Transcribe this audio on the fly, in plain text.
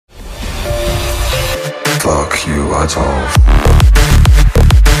you at all.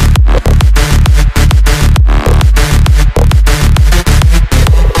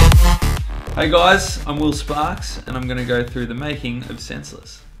 Hey guys, I'm Will Sparks and I'm going to go through the making of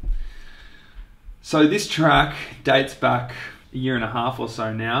Senseless. So this track dates back a year and a half or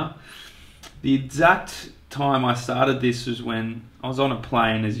so now. The exact time I started this was when I was on a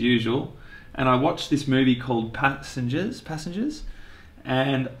plane as usual and I watched this movie called Passengers,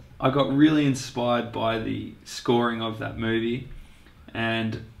 and I got really inspired by the scoring of that movie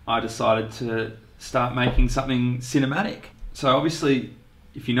and I decided to start making something cinematic. So obviously,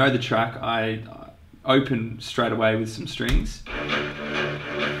 if you know the track, I open straight away with some strings.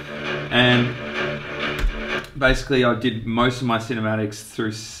 And basically I did most of my cinematics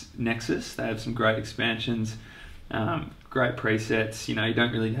through Nexus. They have some great expansions, great presets. You know, you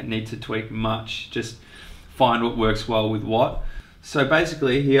don't really need to tweak much, just find what works well with what. So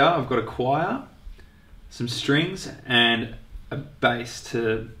basically here I've got a choir, some strings and a bass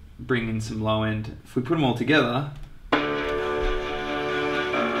to bring in some low end. If we put them all together,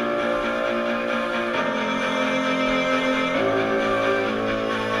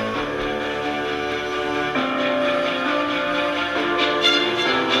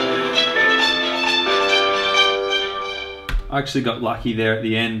 I actually got lucky there at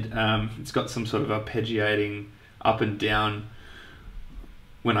the end. It's got some sort of arpeggiating up and down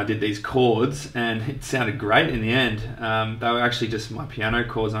when I did these chords, and it sounded great in the end. They were actually just my piano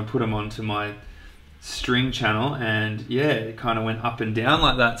chords, and I put them onto my string channel, and yeah, it kind of went up and down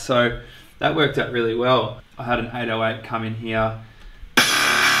like that. So that worked out really well. I had an 808 come in here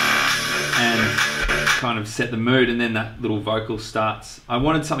and kind of set the mood, and then that little vocal starts. I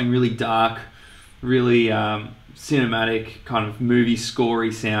wanted something really dark, really cinematic, kind of movie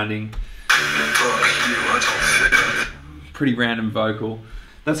scorey sounding. Pretty random vocal.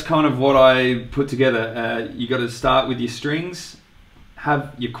 That's kind of what I put together. You got to start with your strings,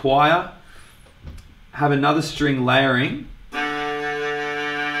 have your choir, have another string layering, because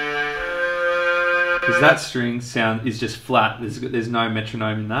that string sound is just flat. There's no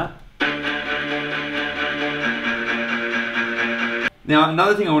metronome in that. Now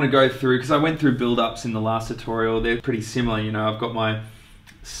another thing I want to go through, because I went through build-ups in the last tutorial, they're pretty similar. You know, I've got my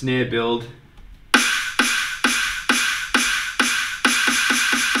snare build,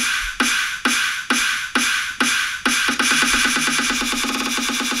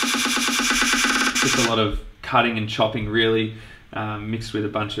 just a lot of cutting and chopping really, mixed with a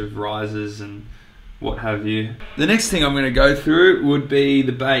bunch of risers and what have you. The next thing I'm going to go through would be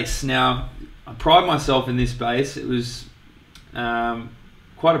the bass. Now I pride myself in this bass. It was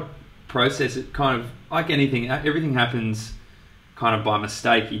quite a process. It kind of, like anything, everything happens kind of by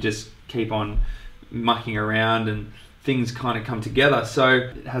mistake. You just keep on mucking around and things kind of come together. So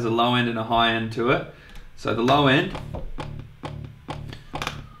it has a low end and a high end to it. So the low end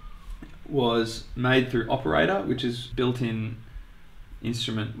was made through Operator, which is built-in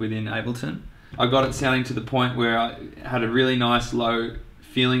instrument within Ableton. I got it sounding to the point where I had a really nice low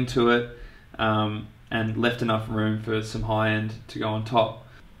feeling to it, and left enough room for some high end to go on top.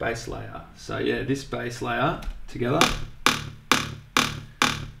 Bass layer. So yeah, this bass layer together.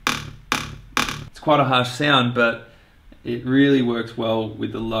 It's quite a harsh sound, but it really works well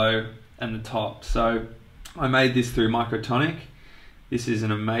with the low and the top. So I made this through Microtonic. This is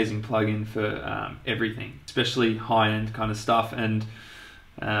an amazing plugin for everything, especially high end kind of stuff, and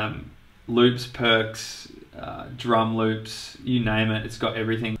loops, perks, drum loops, you name it, it's got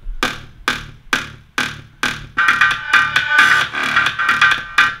everything.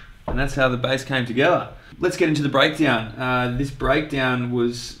 And that's how the bass came together. Let's get into the breakdown. This breakdown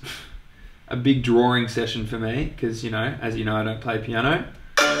was a big drawing session for me because, you know, as you know, I don't play piano.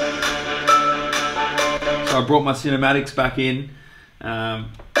 So I brought my cinematics back in, but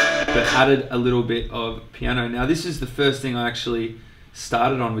added a little bit of piano. Now this is the first thing I actually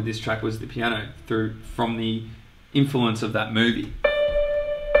started on with this track, was the piano, from the influence of that movie.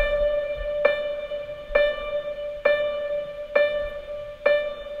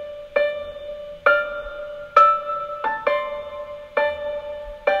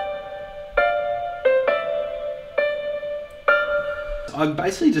 I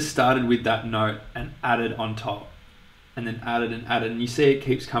basically just started with that note and added on top, and then added and added, and you see it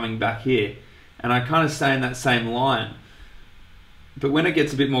keeps coming back here, and I kind of stay in that same line. But when it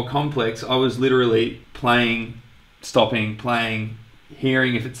gets a bit more complex, I was literally playing, stopping, playing,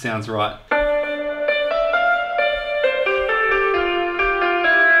 hearing if it sounds right.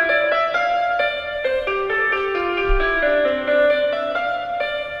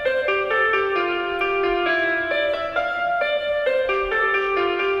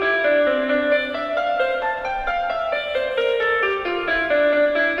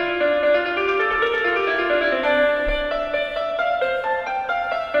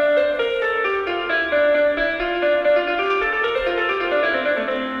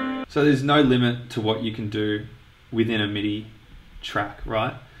 So there's no limit to what you can do within a MIDI track,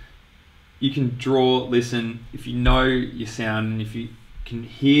 right? You can draw, listen, if you know your sound and if you can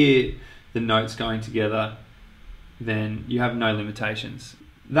hear the notes going together, then you have no limitations.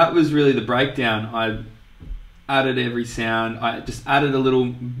 That was really the breakdown. I added every sound. I just added a little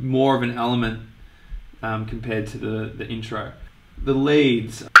more of an element compared to the intro. The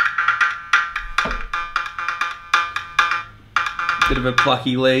leads. Bit of a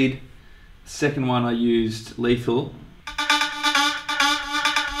plucky lead. Second one I used lethal.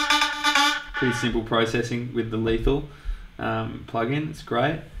 Pretty simple processing with the lethal plugin, it's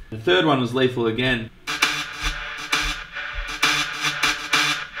great. The third one was lethal again.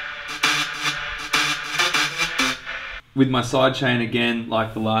 With my sidechain again,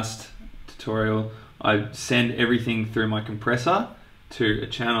 like the last tutorial, I send everything through my compressor to a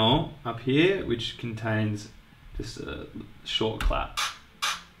channel up here, which contains just a short clap.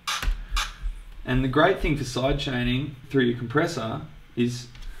 And the great thing for sidechaining through your compressor is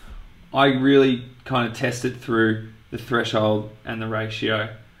I really kind of test it through the threshold and the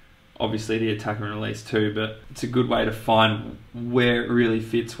ratio. Obviously the attack and release too, but it's a good way to find where it really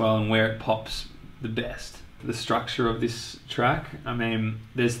fits well and where it pops the best. The structure of this track, I mean,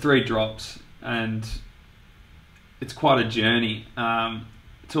 there's 3 drops and it's quite a journey. To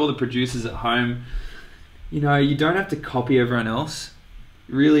all the producers at home, you know, you don't have to copy everyone else.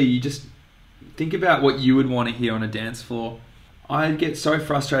 Really, you just think about what you would want to hear on a dance floor. I get so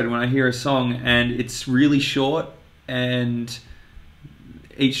frustrated when I hear a song and it's really short and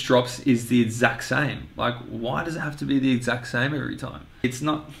each drops is the exact same. Like, why does it have to be the exact same every time? It's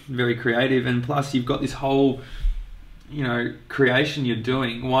not very creative, and plus you've got this whole, you know, creation you're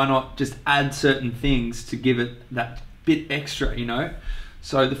doing. Why not just add certain things to give it that bit extra, you know?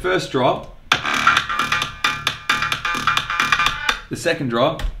 So the first drop, the second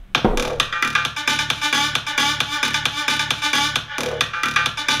drop,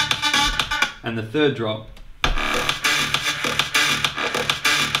 and the third drop.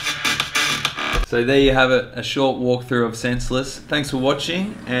 So there you have it, a short walkthrough of Senseless. Thanks for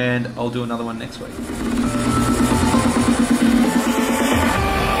watching, and I'll do another one next week.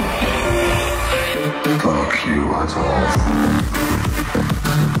 Lucky Ent.